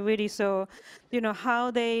presentation, I really saw, you know, how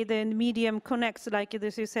the medium connects. Like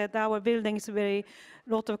as you said, our building is very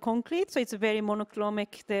lot of concrete, so it's very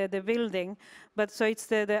monochromic, the building. But so it's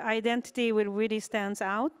the identity will really stands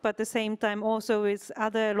out, but at the same time also it's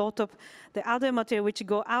a lot of the other material which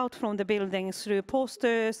go out from the building through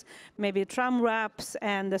posters, maybe tram wraps,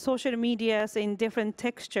 and the social medias in different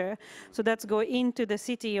texture. So that's go into the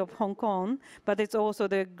city of Hong Kong, but it's also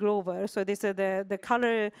the global. So this is the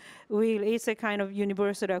color wheel is a kind of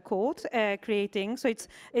universal accord creating. So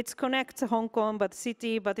it's connects Hong Kong, but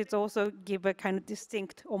city, but it's also give a kind of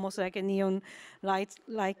distinct, almost like a neon light,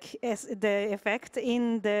 like as the effect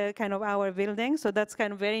in the kind of our building. So that's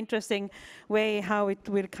kind of very interesting way how it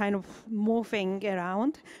will kind of moving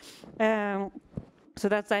around. So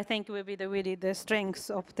that's, I think, will be really the strengths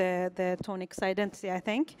of the Thonik's identity, I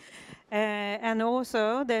think. And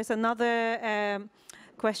also there's another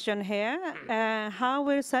question here. How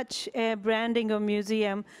will such branding of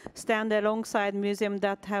museum stand alongside museum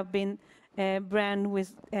that have been brand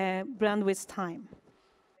with time?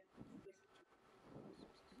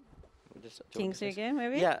 Kingsley again,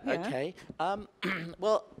 maybe? Yeah, okay.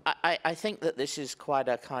 Well, I think that this is quite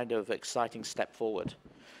a kind of exciting step forward.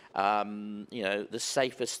 You know, the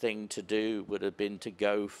safest thing to do would have been to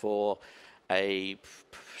go for a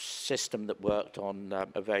system that worked on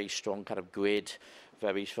a very strong kind of grid,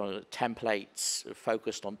 very strong templates,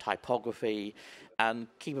 focused on typography, and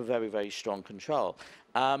keep a very, very strong control.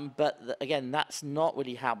 But again, that's not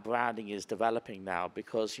really how branding is developing now,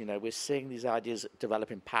 because, you know, we're seeing these ideas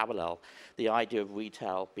develop in parallel. The idea of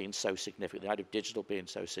retail being so significant, the idea of digital being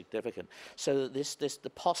so significant. So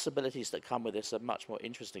the possibilities that come with this are much more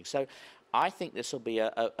interesting. So I think this will be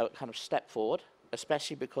a kind of step forward,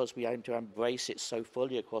 especially because we aim to embrace it so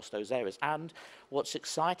fully across those areas. And what's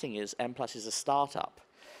exciting is M+ is a startup,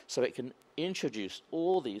 so it can introduce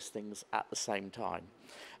all these things at the same time.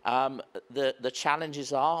 The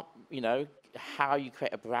challenges are, you know, how you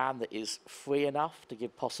create a brand that is free enough to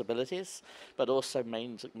give possibilities, but also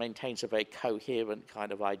maintains a very coherent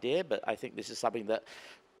kind of idea. But I think this is something that,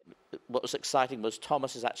 what was exciting was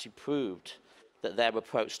Thomas has actually proved that their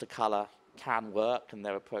approach to colour can work and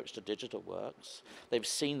their approach to digital works. They've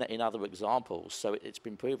seen that in other examples, so it's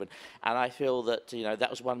been proven. And I feel that, you know, that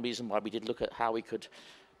was one reason why we did look at how we could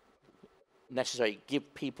necessarily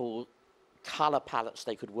give people colour palettes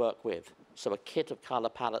they could work with. So a kit of colour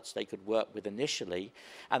palettes they could work with initially,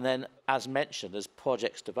 and then, as mentioned, as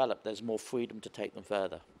projects develop, there's more freedom to take them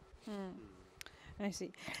further. I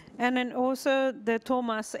see. And then also,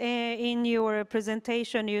 Thomas, in your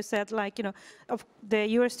presentation, you said, like, you know,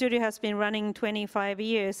 your studio has been running 25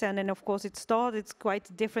 years, and then, of course, it's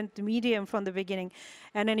quite different medium from the beginning.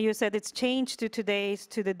 And then you said it's changed to today's,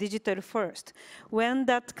 to the digital first. When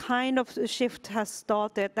that kind of shift has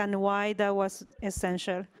started, and why that was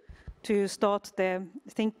essential to start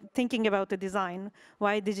thinking about the design,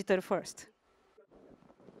 why digital first?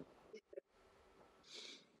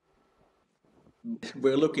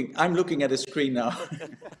 I'm looking at a screen now.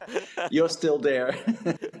 You're still there,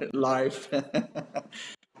 live.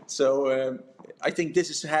 So I think this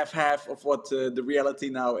is half of what the reality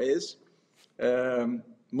now is.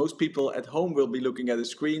 Most people at home will be looking at a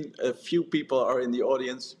screen. A few people are in the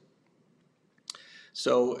audience.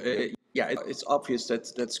 So yeah, it's obvious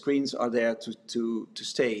that screens are there to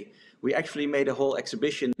stay. We actually made a whole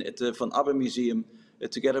exhibition at the Van Abbe Museum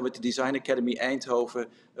together with the Design Academy Eindhoven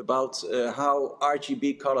about how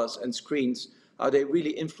RGB colors and screens, how they really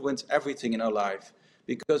influence everything in our life.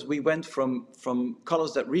 Because we went from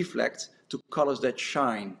colors that reflect to colors that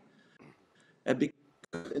shine. And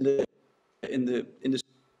because in the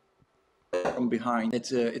from behind,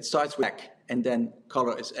 it starts with black and then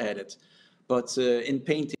color is added. But in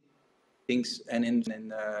paintings and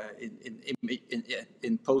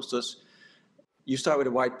in posters, you start with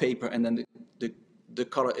a white paper and then the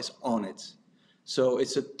color is on it. So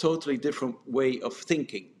it's a totally different way of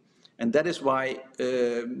thinking. And that is why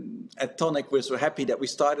at Thonik we're so happy that we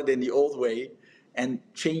started in the old way and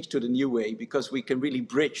changed to the new way, because we can really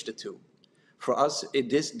bridge the two. For us,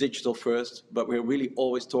 it is digital first, but we're really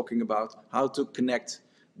always talking about how to connect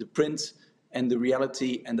the print and the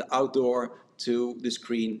reality and the outdoor to the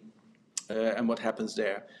screen and what happens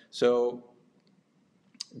there. So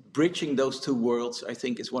bridging those two worlds, I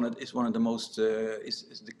think, is one of the most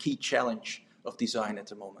is the key challenge of design at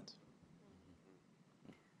the moment.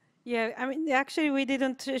 Yeah, I mean, actually, we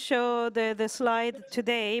didn't show the slide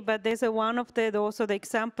today, but there's one of also the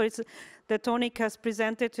examples that Thonik has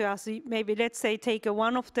presented to us. Maybe let's say take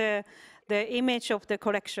one of the image of the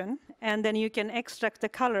collection, and then you can extract the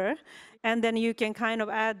color, and then you can kind of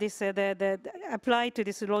add this, apply to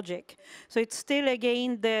this logic. So it's still,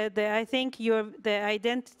 again, I think the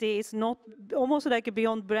identity is not almost like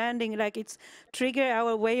beyond branding, like it's trigger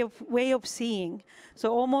our way of seeing.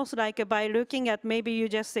 So almost like by looking at, maybe you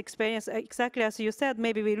just experience exactly as you said,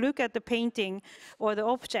 maybe we look at the painting or the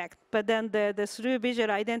object, but then through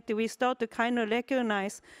visual identity, we start to kind of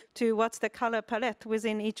recognize to what's the color palette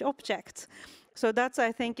within each object. So that's,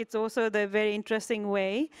 I think, it's also the very interesting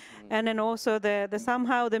way. And then also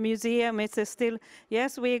somehow the museum, it's still,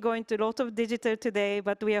 yes, we're going to a lot of digital today,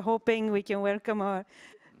 but we are hoping we can welcome our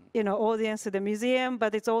audience to the museum,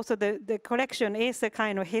 but it's also the collection is a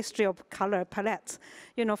kind of history of color palettes,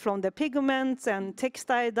 from the pigments and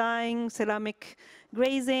textile dyeing, ceramic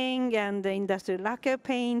glazing, and the industrial lacquer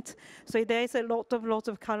paint. So there's a lot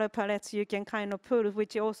of color palettes you can kind of pull,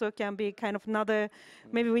 which also can be kind of another,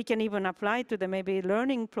 maybe we can even apply to the maybe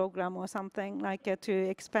learning program or something like to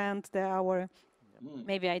expand our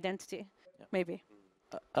maybe identity, maybe.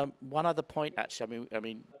 One other point, actually, I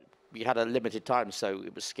mean, we had a limited time, so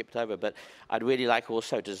it was skipped over, but I'd really like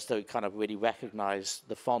also to kind of really recognize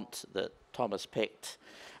the font that Thomas picked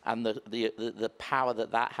and the power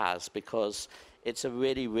that has, because it's a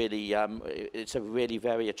really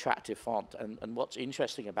very attractive font. And what's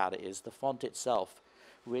interesting about it is the font itself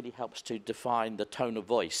really helps to define the tone of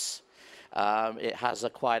voice. It has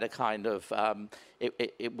quite a kind of,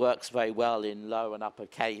 it works very well in low and upper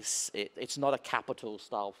case. It's not a capital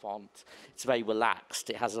style font. It's very relaxed.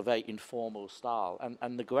 It has a very informal style.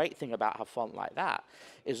 And the great thing about a font like that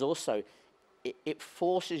is also, it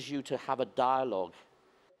forces you to have a dialogue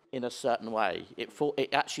in a certain way.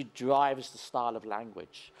 It actually drives the style of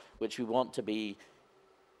language, which we want to be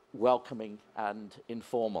welcoming and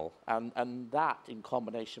informal. And that, in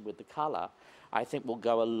combination with the color, I think will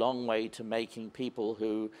go a long way to making people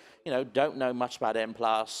who, don't know much about M+,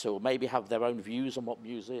 or maybe have their own views on what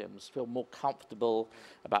museums, feel more comfortable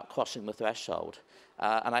about crossing the threshold.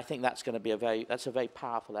 And I think that's going to be a very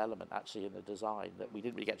powerful element, actually, in the design that we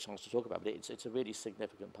didn't really get a chance to talk about, but it's a really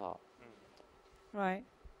significant part. Right.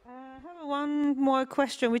 I have one more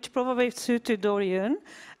question, which probably suits to Doryun.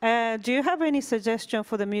 Do you have any suggestion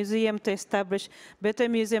for the museum to establish better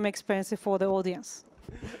museum experience for the audience?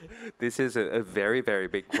 This is a very, very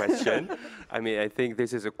big question. I mean, I think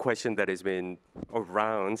this is a question that has been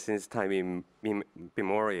around since time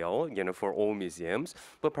immemorial, for all museums,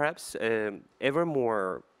 but perhaps ever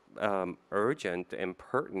more urgent and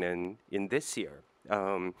pertinent in this year.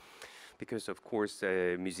 because of course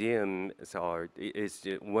museums is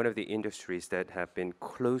one of the industries that have been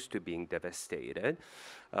close to being devastated,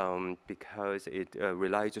 because it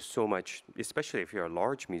relies so much, especially if you're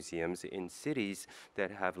large museums in cities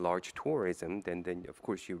that have large tourism, then of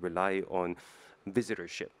course you rely on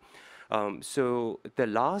visitorship. So the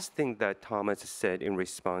last thing that Thomas said in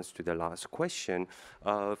response to the last question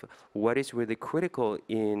of what is really critical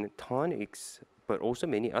in Thonik's, but also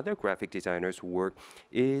many other graphic designers' work,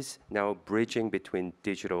 is now bridging between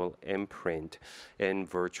digital and print and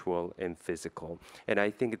virtual and physical. And I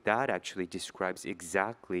think that actually describes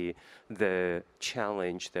exactly the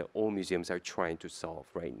challenge that all museums are trying to solve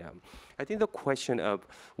right now. I think the question of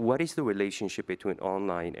what is the relationship between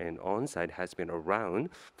online and on-site has been around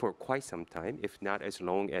for quite some time, if not as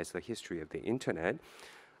long as the history of the internet.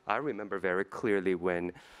 I remember very clearly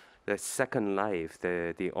when the Second Life,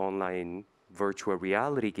 the online virtual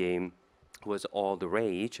reality game, was all the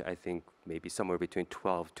rage, I think maybe somewhere between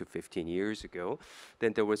 12 to 15 years ago.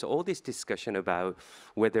 Then there was all this discussion about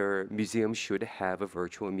whether museums should have a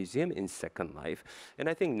virtual museum in Second Life. And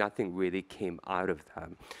I think nothing really came out of that.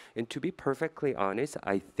 And to be perfectly honest,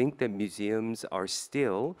 I think that museums are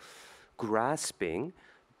still grasping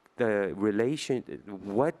the relation,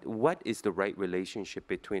 what is the right relationship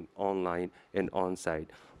between online and on-site,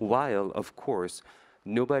 while of course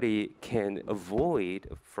nobody can avoid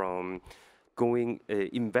from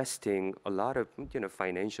investing a lot of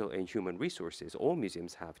financial and human resources. All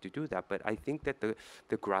museums have to do that, but I think that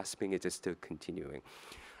the grasping is still continuing.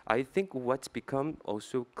 I think what's become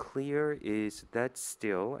also clear is that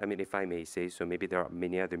still, I mean, if I may say so, maybe there are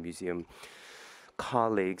many other museum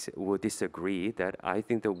colleagues will disagree, that I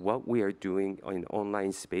think that what we are doing in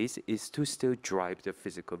online space is to still drive the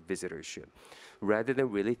physical visitorship, rather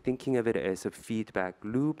than really thinking of it as a feedback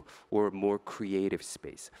loop or more creative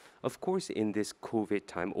space. Of course, in this COVID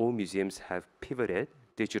time, all museums have pivoted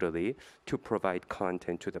digitally to provide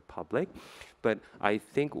content to the public. But I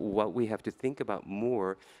think what we have to think about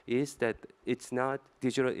more is that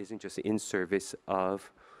digital isn't just in service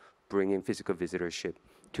of bringing physical visitorship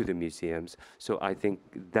to the museums. So I think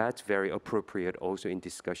that's very appropriate also in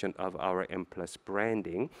discussion of our M+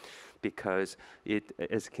 branding, because it,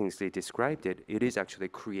 as Kingsley described it, it is actually a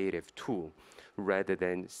creative tool rather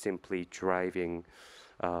than simply driving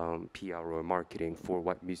PR or marketing for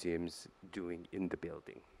what museums doing in the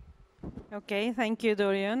building. Okay, thank you,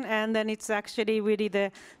 Doryun. And then it's actually really,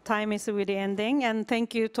 the time is really ending. And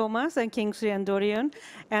thank you, Thomas and Kingsley and Doryun,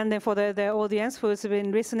 and then for the audience who's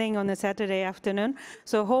been listening on a Saturday afternoon.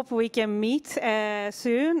 So hope we can meet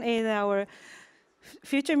soon in our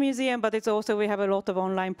future museum, but it's also, we have a lot of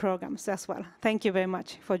online programs as well. Thank you very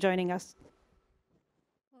much for joining us.